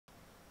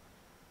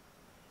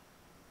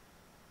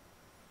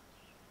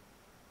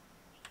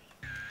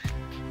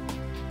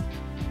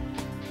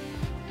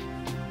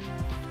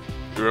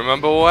You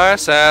remember what I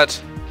said?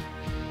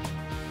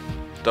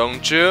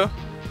 Don't you?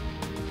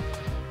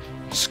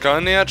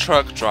 Scania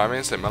Truck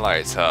Driving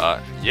Simulator.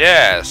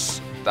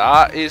 Yes,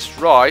 that is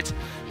right.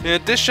 In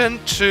addition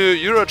to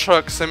Euro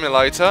Truck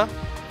Simulator,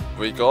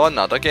 we got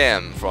another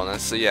game from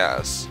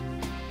SCS.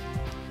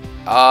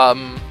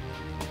 And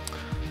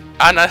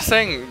I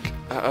think,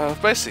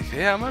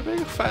 basically, I'm a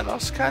big fan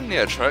of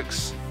Scania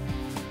trucks.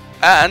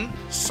 And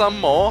some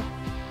more.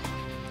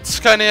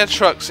 Scania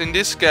trucks in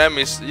this game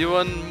is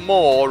even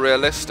more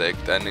realistic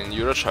than in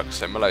Euro Truck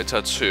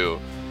Simulator 2,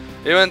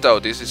 even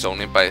though this is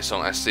only based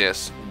on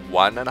SCS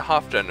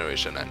 1.5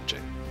 generation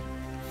engine.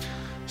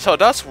 So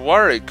that's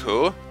very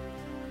cool.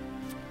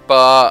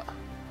 But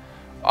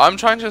I'm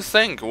trying to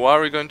think, what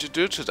are we going to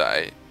do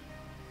today?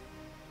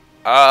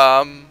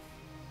 Maybe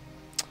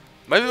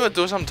we'll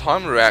do some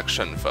time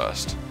reaction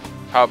first.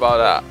 How about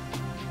that?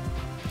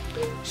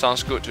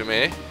 Sounds good to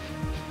me.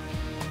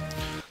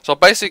 So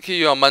basically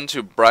you are meant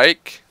to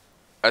brake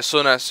as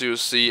soon as you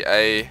see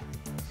a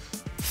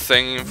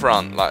thing in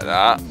front like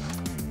that.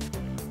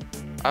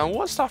 And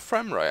what's that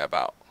frame rate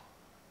about?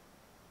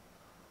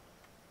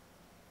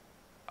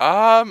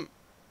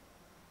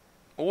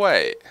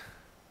 Wait.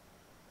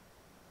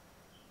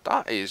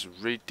 That is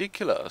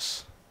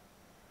ridiculous.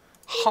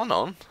 Hold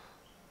on.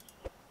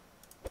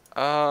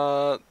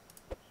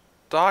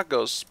 That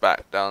goes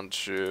back down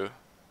to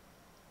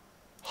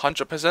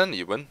 100%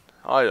 even.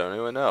 I don't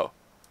even know.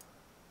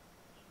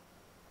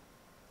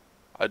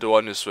 I do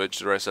want to switch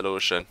the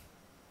resolution.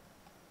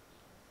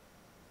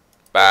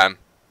 Bam.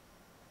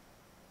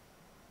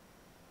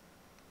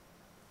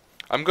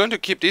 I'm going to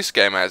keep this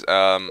game as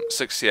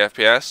 60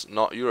 FPS,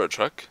 not Euro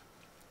Truck,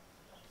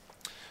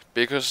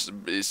 because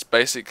it's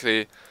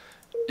basically,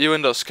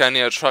 even though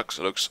Scania trucks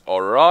looks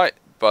alright,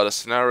 but the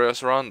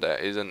scenarios around there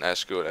isn't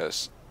as good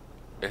as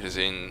it is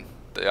in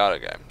the other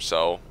game.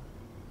 So,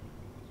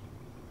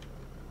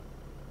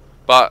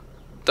 but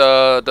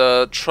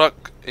the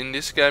truck in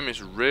this game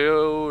is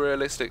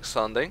realistic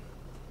sounding,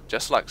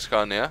 just like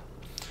Scania.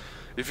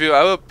 If you've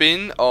ever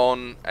been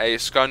on a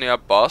Scania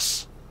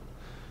bus,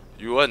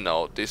 you will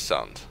know this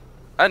sound.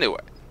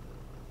 Anyway,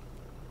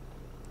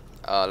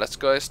 let's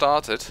go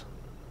started.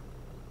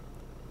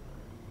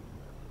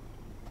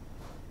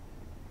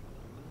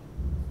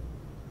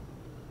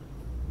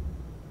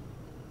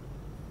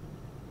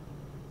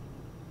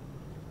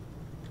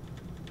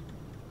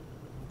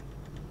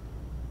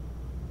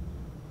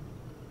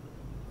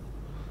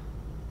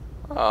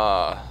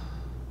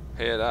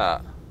 Hear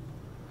that.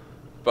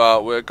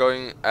 But we're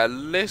going at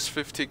least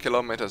 50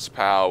 kilometers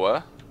per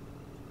hour.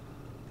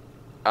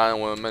 And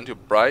we're meant to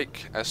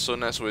brake as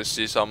soon as we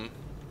see some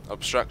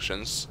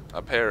obstructions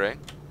appearing.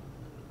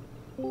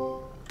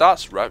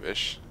 That's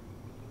rubbish.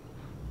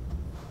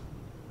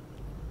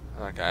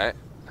 Okay.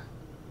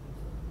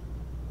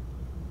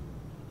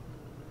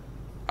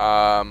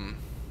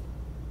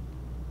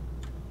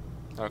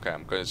 Okay,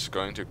 I'm just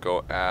going to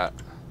go at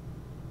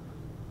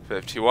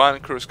 51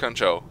 cruise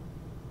control.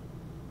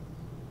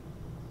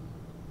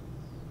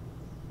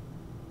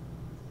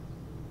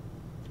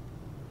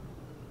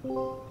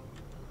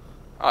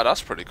 Oh,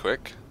 that's pretty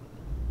quick.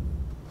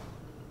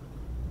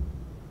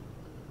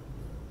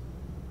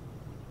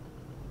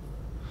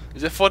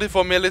 Is it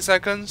 44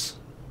 milliseconds?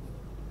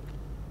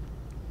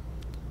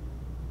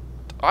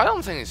 I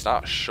don't think it's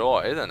that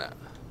short, isn't it?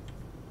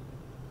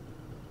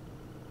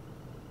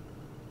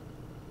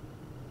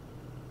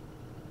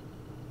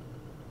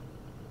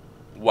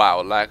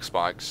 Wow, lag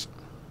spikes.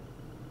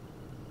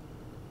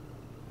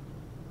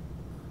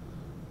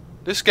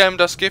 This game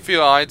does give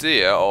you an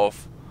idea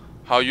of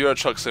how Euro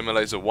Truck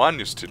Simulator 1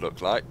 used to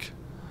look like.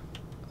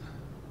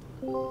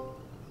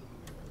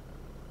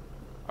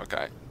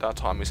 Okay, that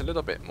time is a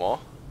little bit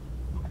more.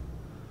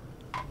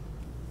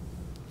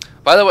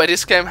 By the way,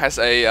 this game has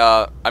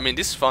a,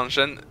 this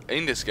function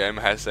in this game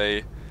has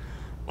a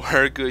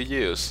very good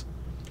use.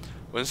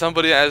 When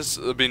somebody has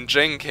been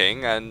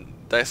drinking and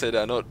they say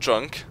they're not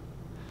drunk,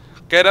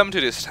 get them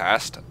to this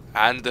test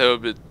and they'll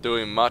be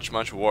doing much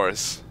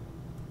worse.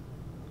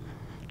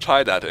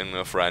 Try that in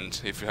your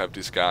friend if you have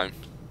this game.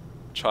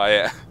 Try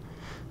it.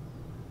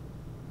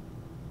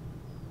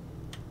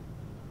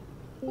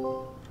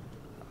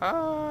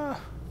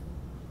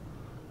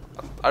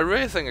 I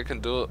really think I can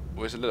do it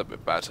with a little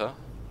bit better.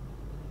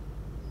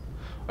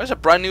 Oh, it's a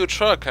brand new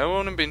truck. I've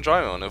only been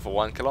driving on it for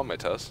 1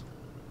 kilometer.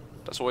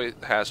 That's what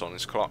it has on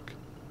its clock.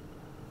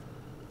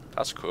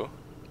 That's cool.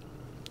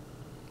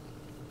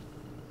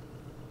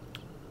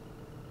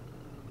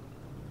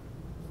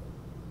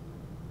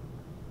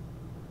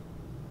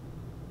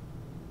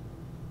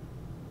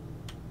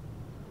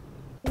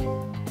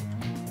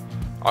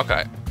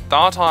 Okay,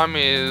 that time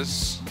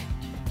is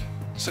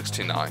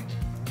 69.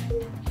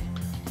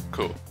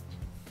 Cool.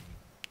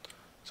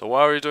 So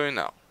what are we doing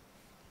now?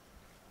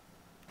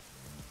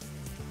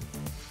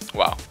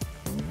 Wow.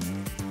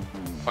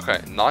 Okay,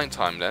 9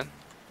 time then.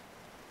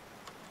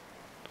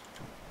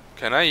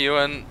 Can I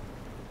even...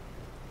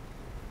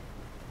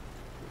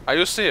 Are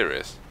you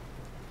serious?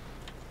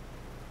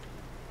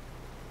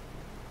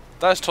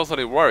 That's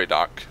totally very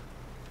dark.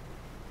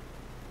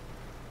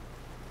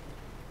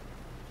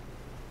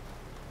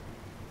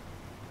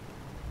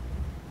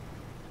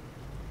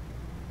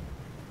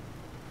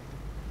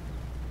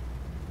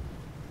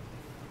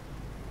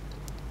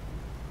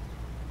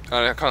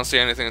 And I can't see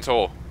anything at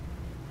all.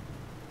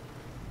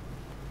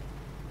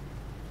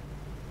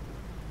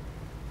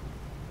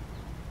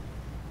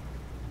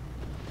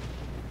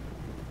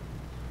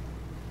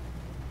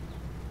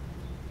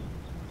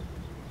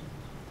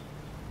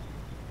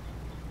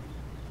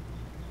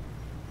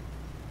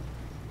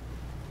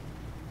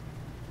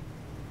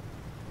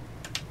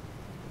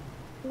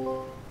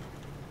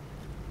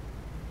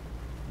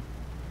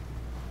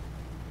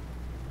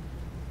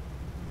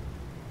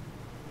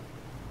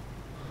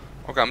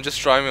 Okay, I'm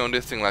just driving on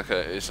this thing like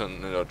it's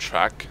on a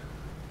track.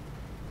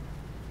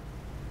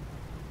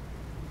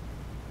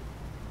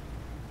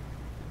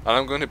 And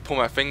I'm going to put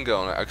my finger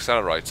on the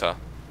accelerator,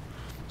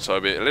 so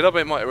it'll be a little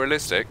bit more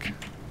realistic.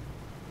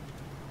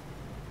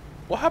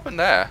 What happened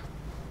there?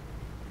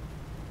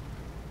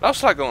 That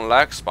was like on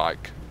lag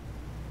spike.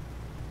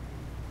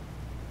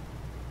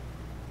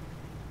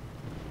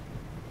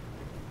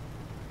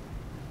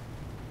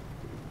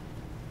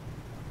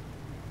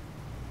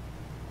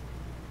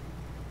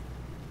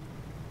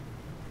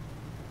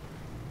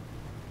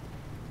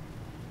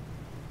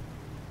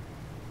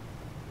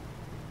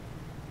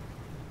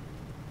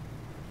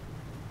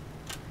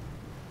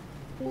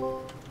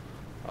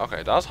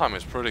 Okay, that time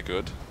is pretty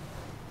good.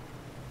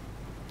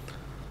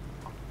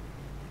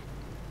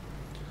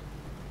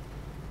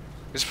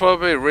 It's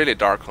probably really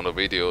dark on the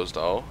videos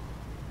though.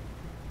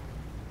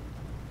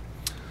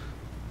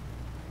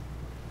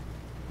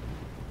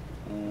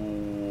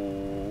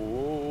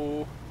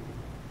 Ooh.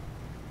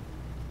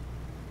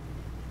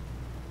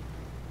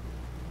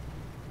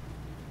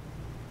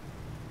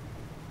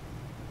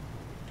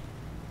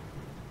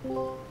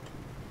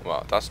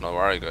 Well, that's not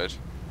very good.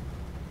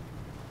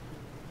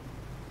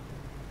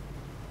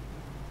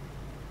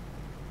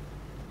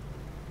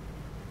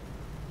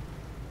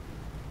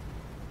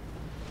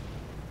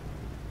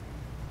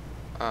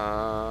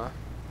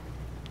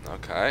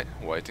 Okay,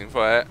 waiting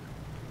for it.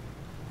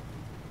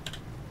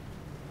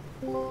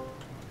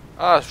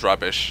 Ah, that's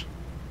rubbish.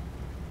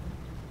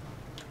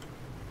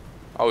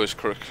 I'll use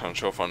cruise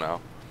control for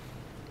now.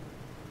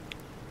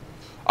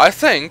 I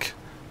think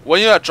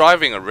when you are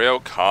driving a real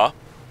car,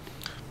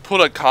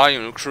 put a car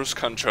in cruise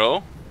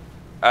control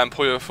and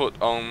put your foot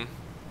on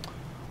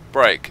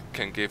brake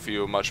can give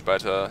you much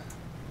better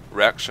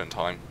reaction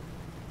time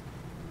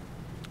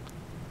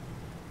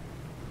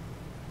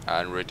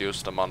and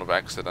reduce the amount of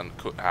accident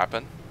could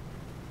happen.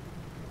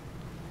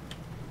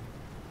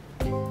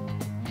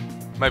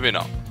 Maybe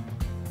not.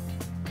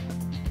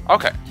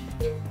 Okay.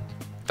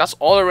 That's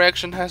all the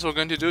reaction tests we're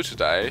going to do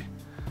today.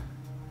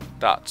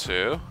 That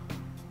too.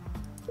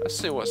 Let's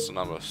see what's the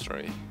number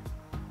 3.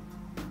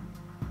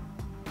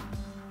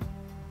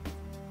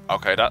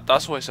 Okay,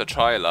 that's what's a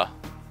trailer.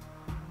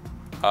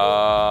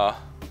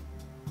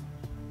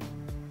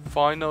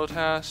 Final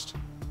test.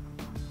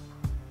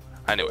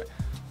 Anyway.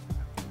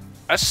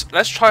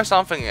 Let's try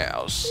something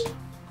else.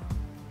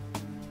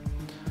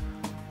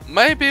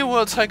 Maybe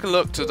we'll take a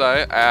look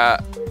today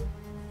at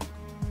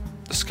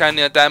the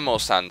Scania demo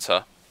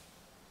center.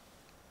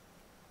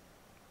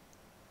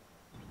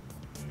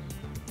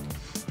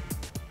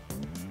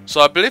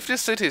 So I believe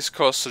this city is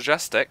called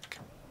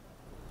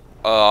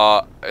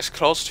𝙎𝙘𝙝𝙝𝙪𝙡𝙚𝙡. It's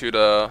close to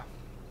the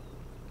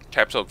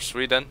capital of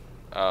Sweden,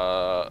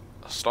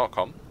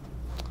 Stockholm.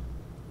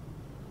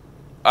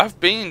 I've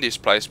been in this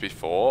place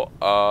before.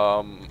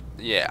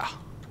 Yeah.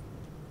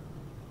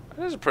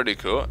 This is pretty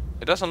cool.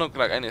 It doesn't look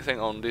like anything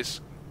on this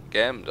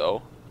game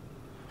though.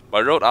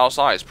 But road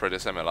outside is pretty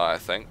similar, I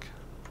think.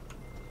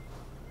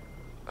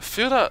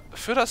 Feel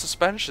that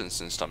suspension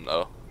system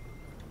though.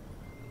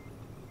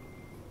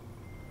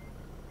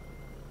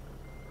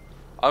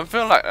 I'm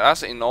feeling like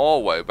that's in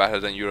Norway better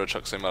than Euro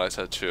Truck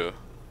Simulator 2.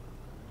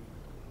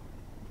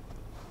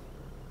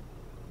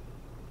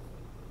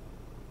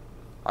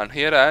 And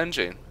hear the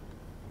engine.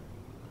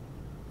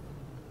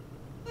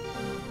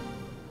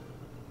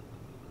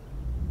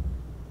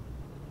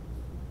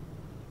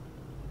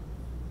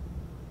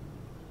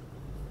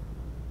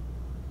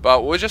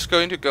 But we're just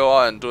going to go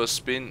out and do a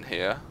spin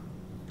here.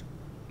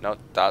 No,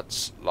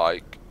 that's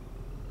like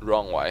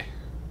wrong way.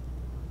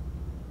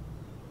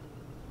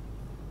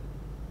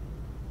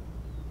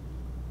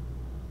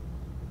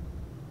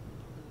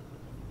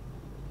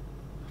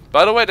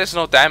 By the way, there's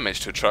no damage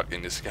to truck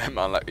in this game,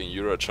 unlike in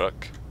Euro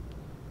Truck.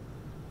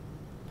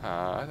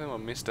 I think we'll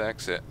miss the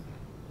exit.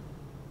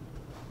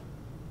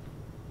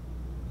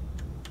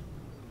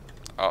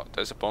 Oh,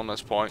 there's a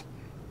bonus point.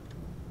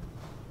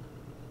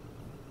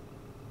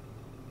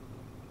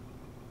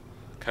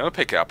 Can we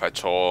pick it up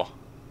at all?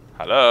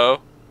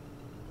 Hello?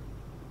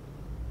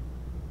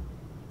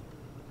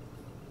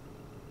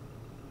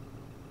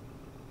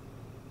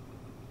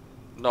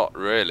 Not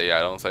really,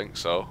 I don't think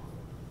so.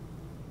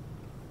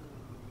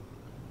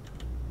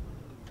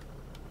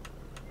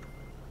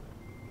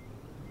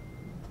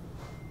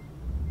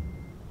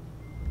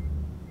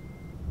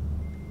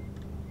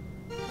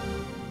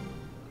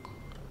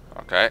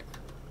 Okay.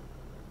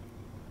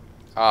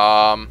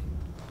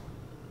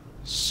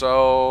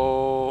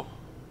 So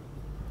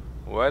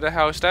where the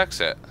hell is the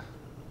exit?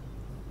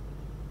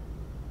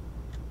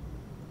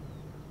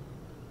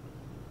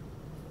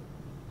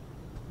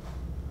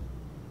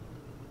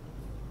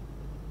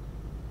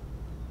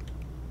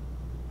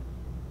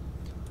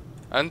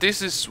 And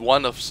this is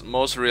one of the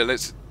most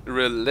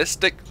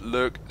realistic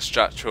look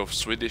structure of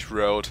Swedish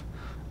road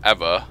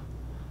ever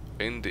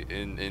in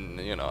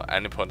you know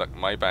any product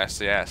made by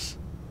SCS.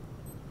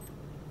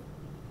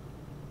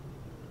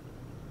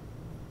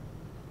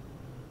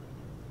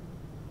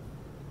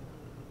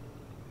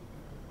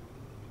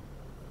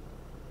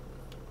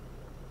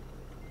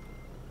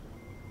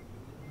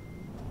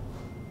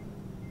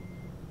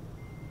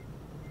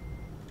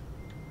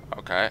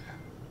 Okay.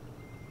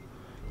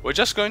 We're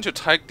just going to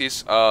take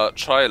this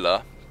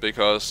trailer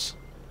because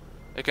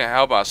it can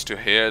help us to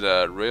hear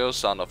the real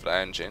sound of the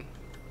engine.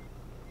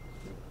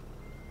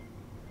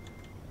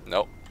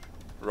 Nope,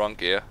 wrong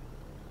gear.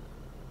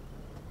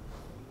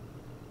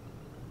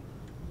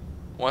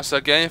 Once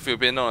again, if you've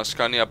been on a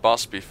Scania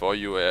bus before,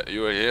 you will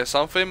hear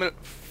some familiar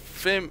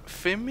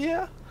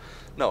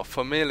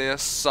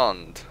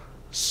sound.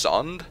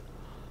 Sound?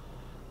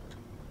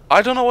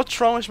 I don't know what's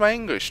wrong with my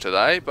English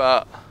today,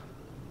 but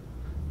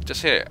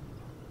just hear it.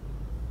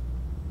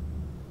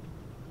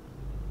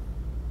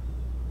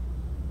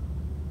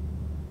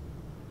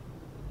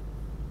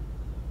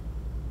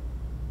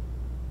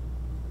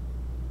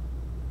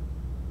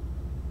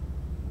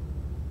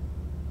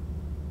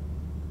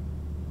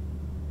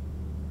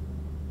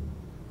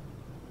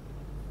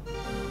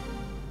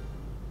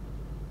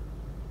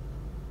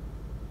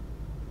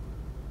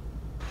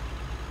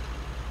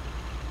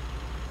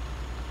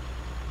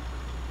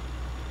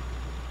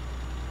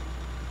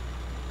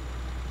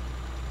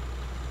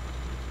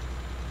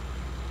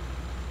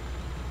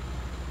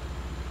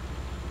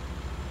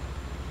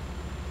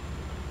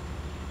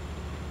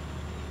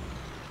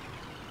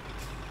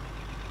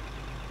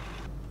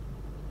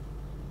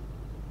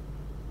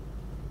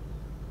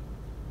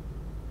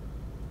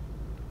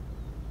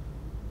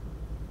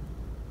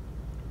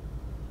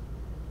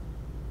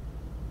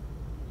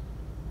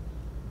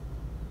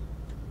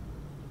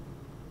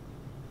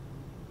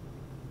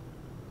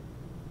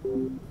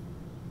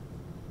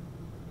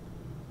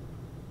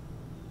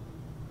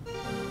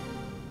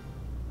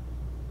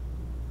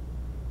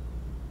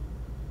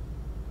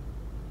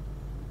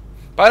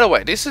 By the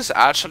way, this is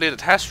actually the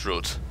test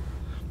route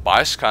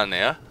by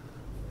Scania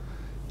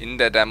in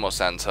the demo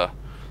center.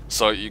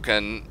 So you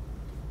can,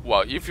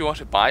 well, if you want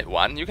to buy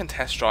one, you can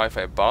test drive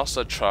a bus,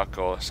 a truck,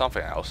 or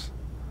something else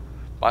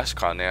by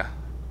Scania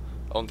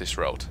on this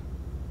road.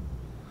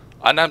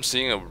 And I'm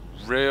seeing a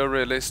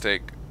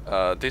realistic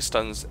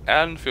distance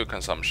and fuel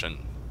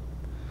consumption.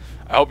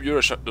 I hope you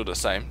should do the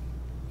same.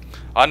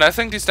 And I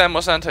think this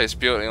demo center is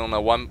built on a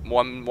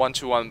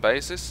one-to-one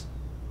basis.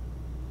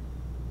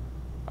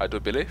 I do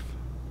believe.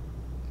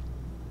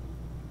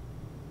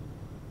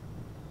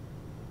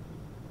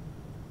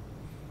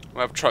 We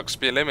have truck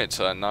speed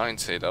limiter at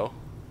 90 though.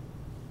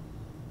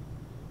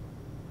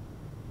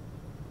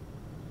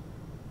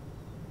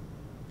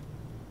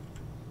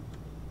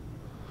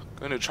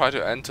 Going to try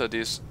to enter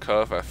this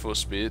curve at full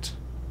speed.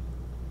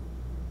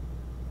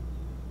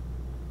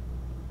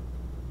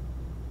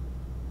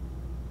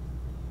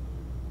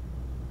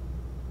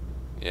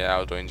 Yeah,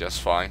 I'm doing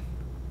just fine.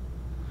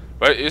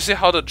 But you see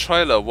how the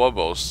trailer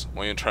wobbles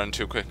when you turn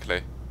too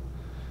quickly?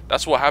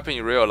 That's what happened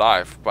in real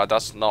life, but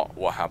that's not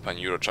what happened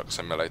in Euro Truck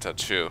Simulator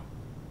 2.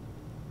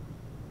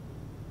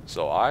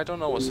 So I don't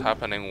know what's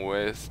happening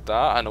with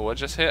that, and we're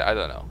just here, I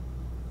don't know.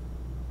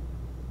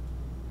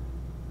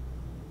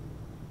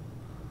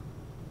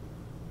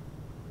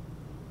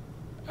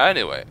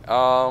 Anyway,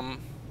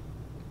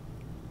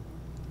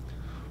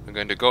 we're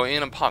going to go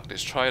in and park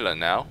this trailer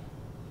now.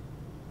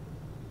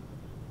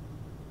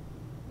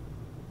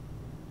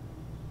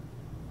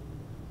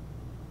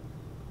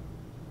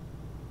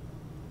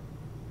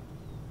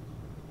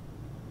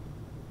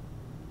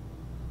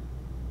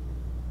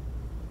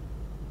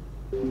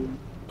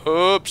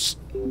 Oops.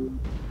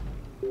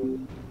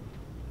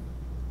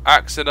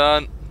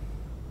 Accident.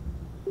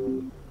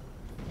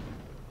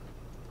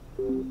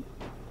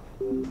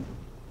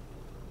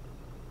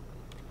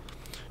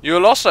 You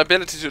lost the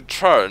ability to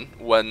turn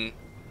when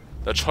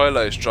the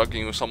trailer is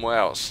dragging you somewhere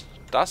else.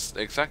 That's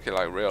exactly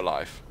like real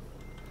life.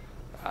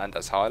 And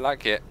that's how I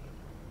like it.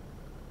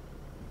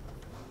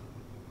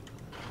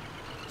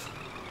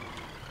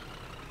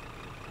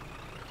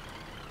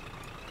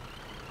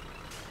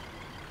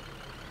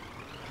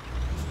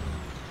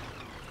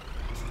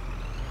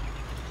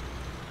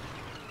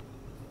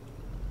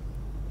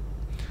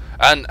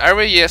 And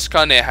every year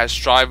Scania has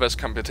drivers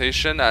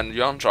competition and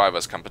young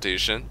drivers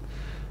competition.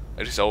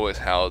 It is always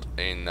held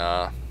in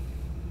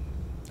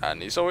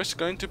and it's always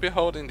going to be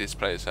held in this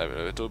place,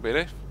 I do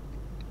believe.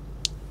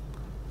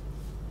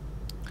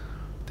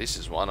 This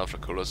is one of the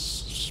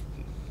coolest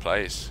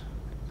places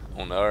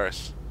on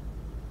earth.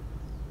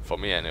 For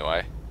me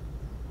anyway.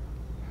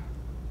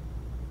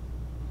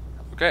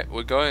 Okay,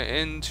 we're going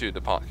into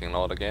the parking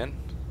lot again.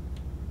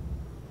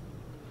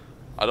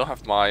 I don't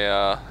have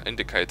my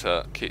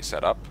indicator kit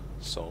set up,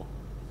 so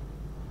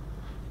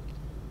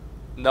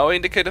no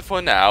indicator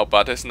for now,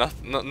 but there's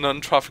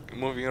none traffic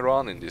moving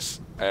around in this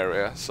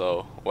area,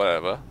 so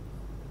whatever.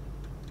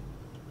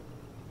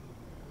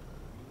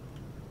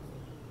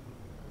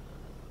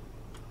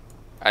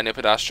 Any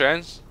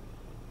pedestrians?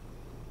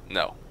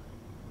 No.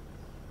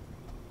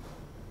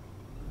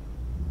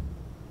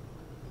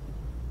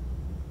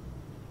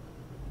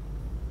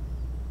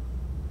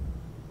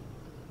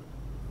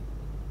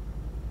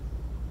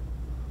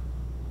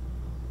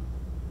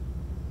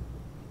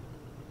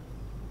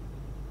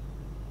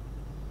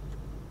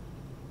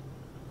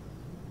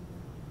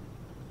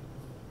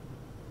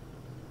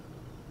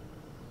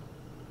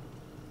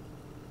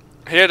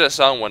 Hear the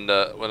sound when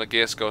the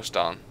gears goes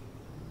down.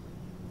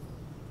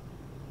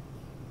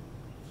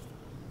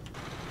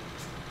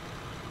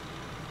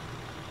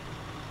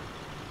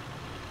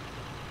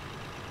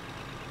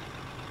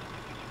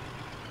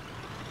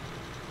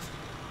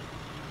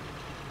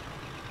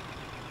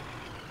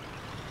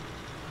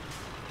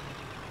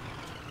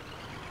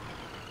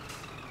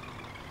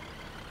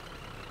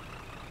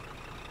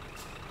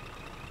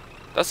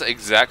 That's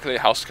exactly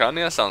how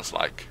Scania sounds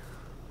like.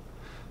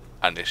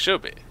 And it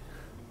should be.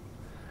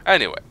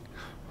 Anyway.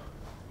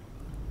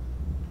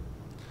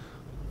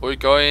 We're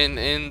going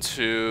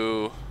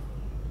into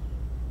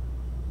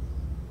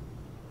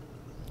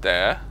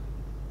there.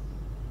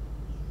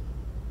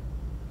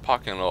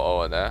 Parking lot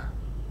over there.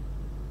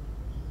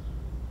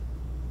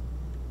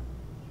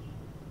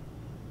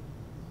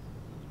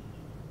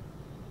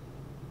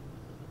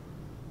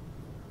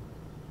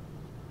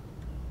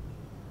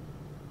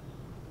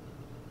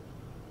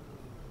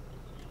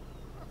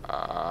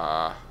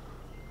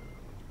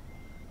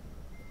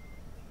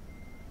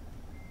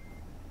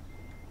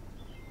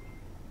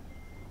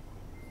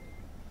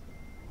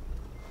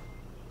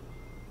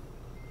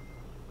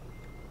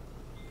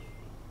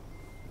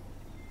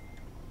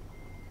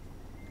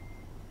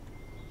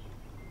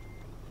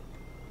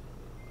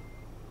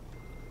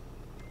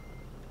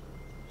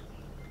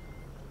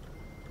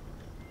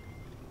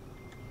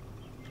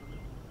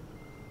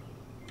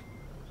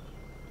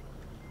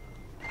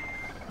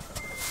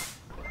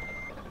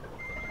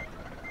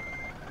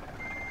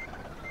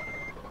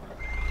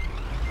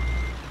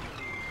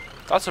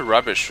 That's a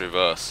rubbish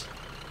reverse.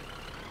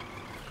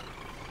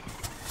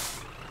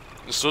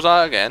 Let's do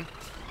that again.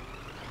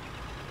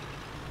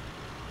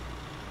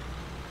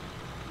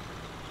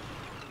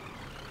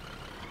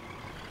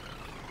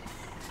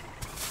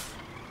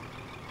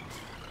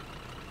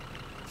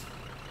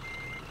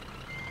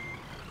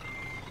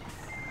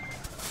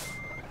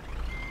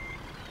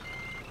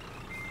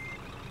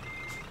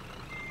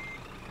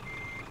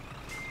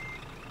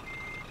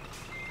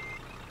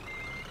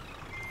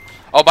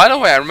 Oh, by the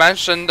way, I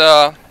mentioned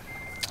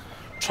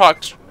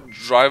truck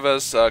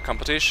drivers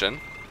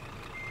competition.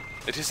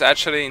 It is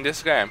actually in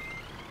this game.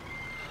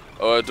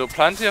 We'll do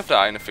plenty of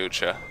that in the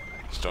future,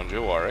 so don't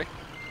you worry.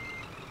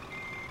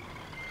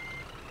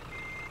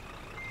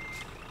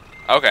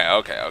 Okay,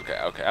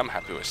 I'm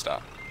happy with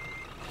that.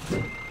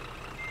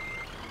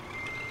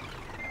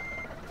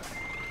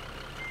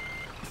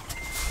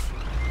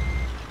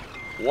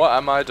 What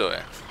am I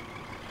doing?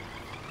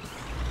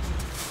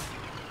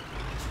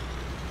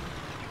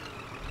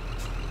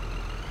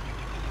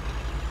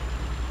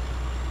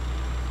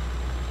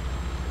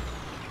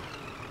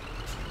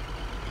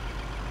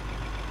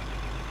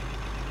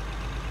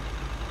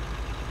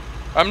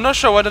 I'm not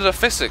sure whether the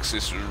physics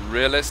is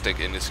realistic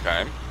in this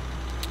game,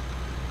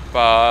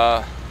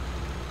 but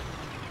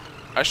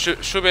I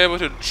should be able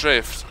to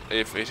drift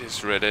if it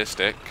is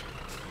realistic.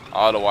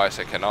 Otherwise,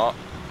 I cannot.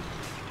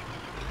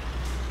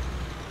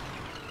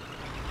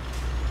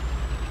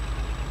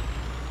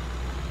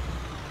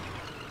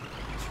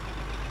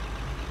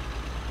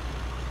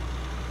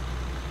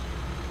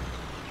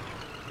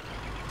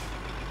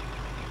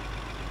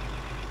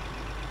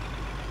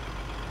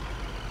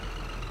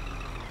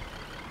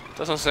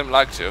 Doesn't seem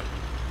like to.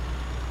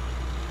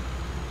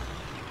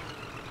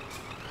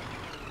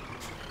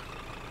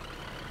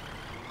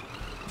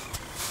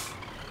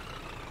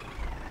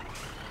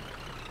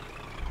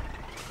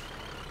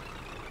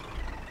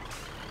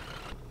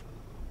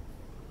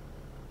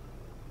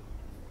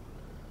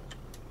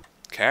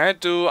 Can I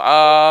do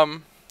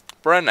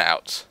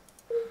burnout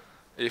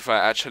if I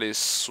actually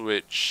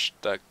switch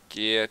the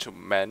gear to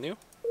menu?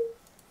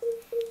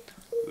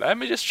 Let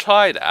me just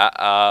try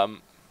that.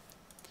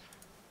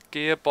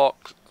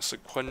 Gearbox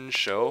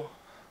sequential.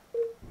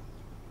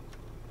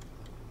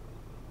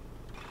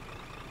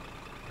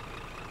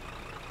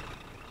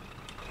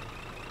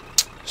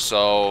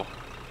 So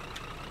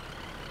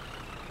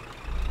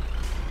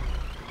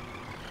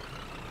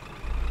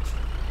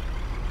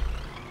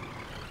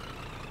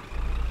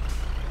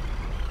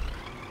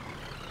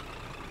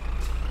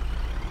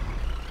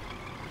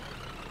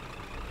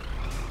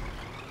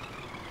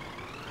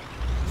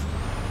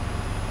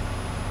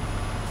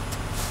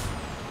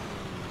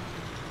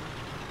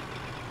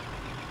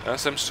it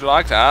seems to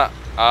like that.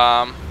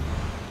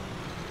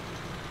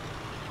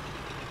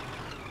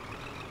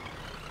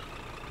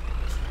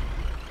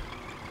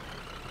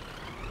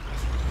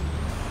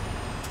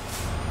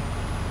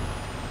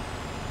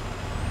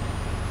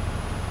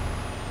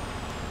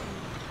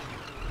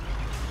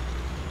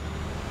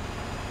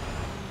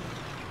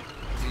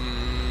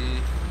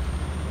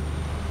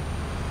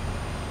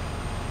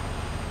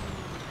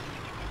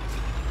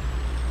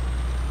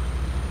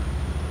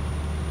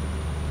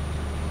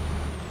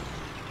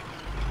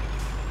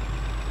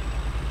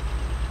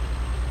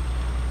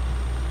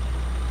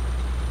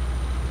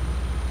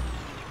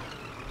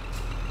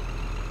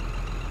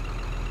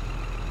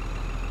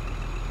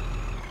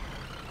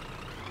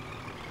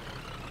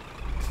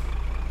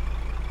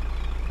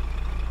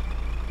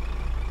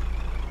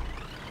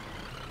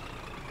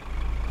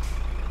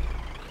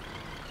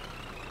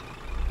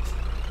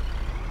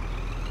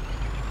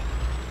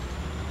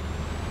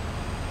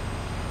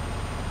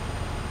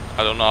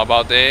 I don't know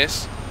about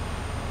this.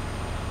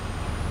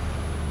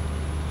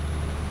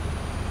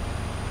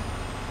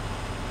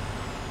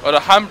 Well, the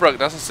handbrake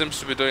doesn't seem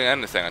to be doing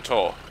anything at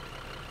all.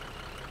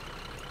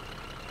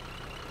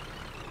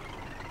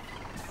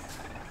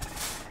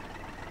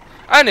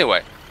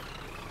 Anyway,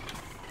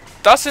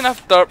 that's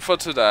enough dirt for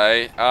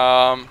today.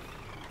 I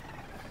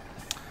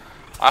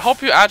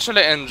hope you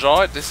actually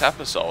enjoyed this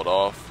episode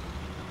of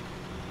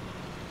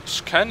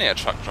Scania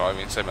Truck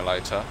Driving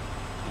Simulator.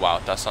 Wow,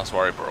 that sounds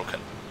very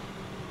broken.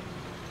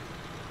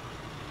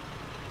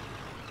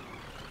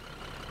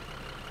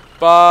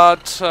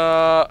 But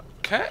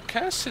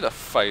can I see the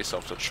face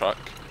of the truck?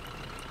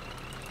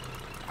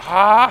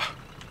 Ah!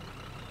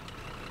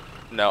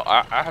 No,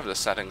 I have the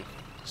setting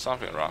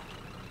something wrong.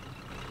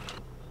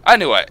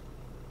 Anyway,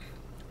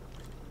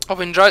 hope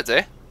you enjoyed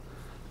it,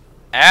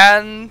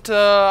 and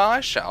I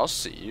shall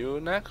see you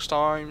next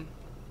time.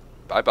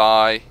 Bye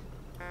bye.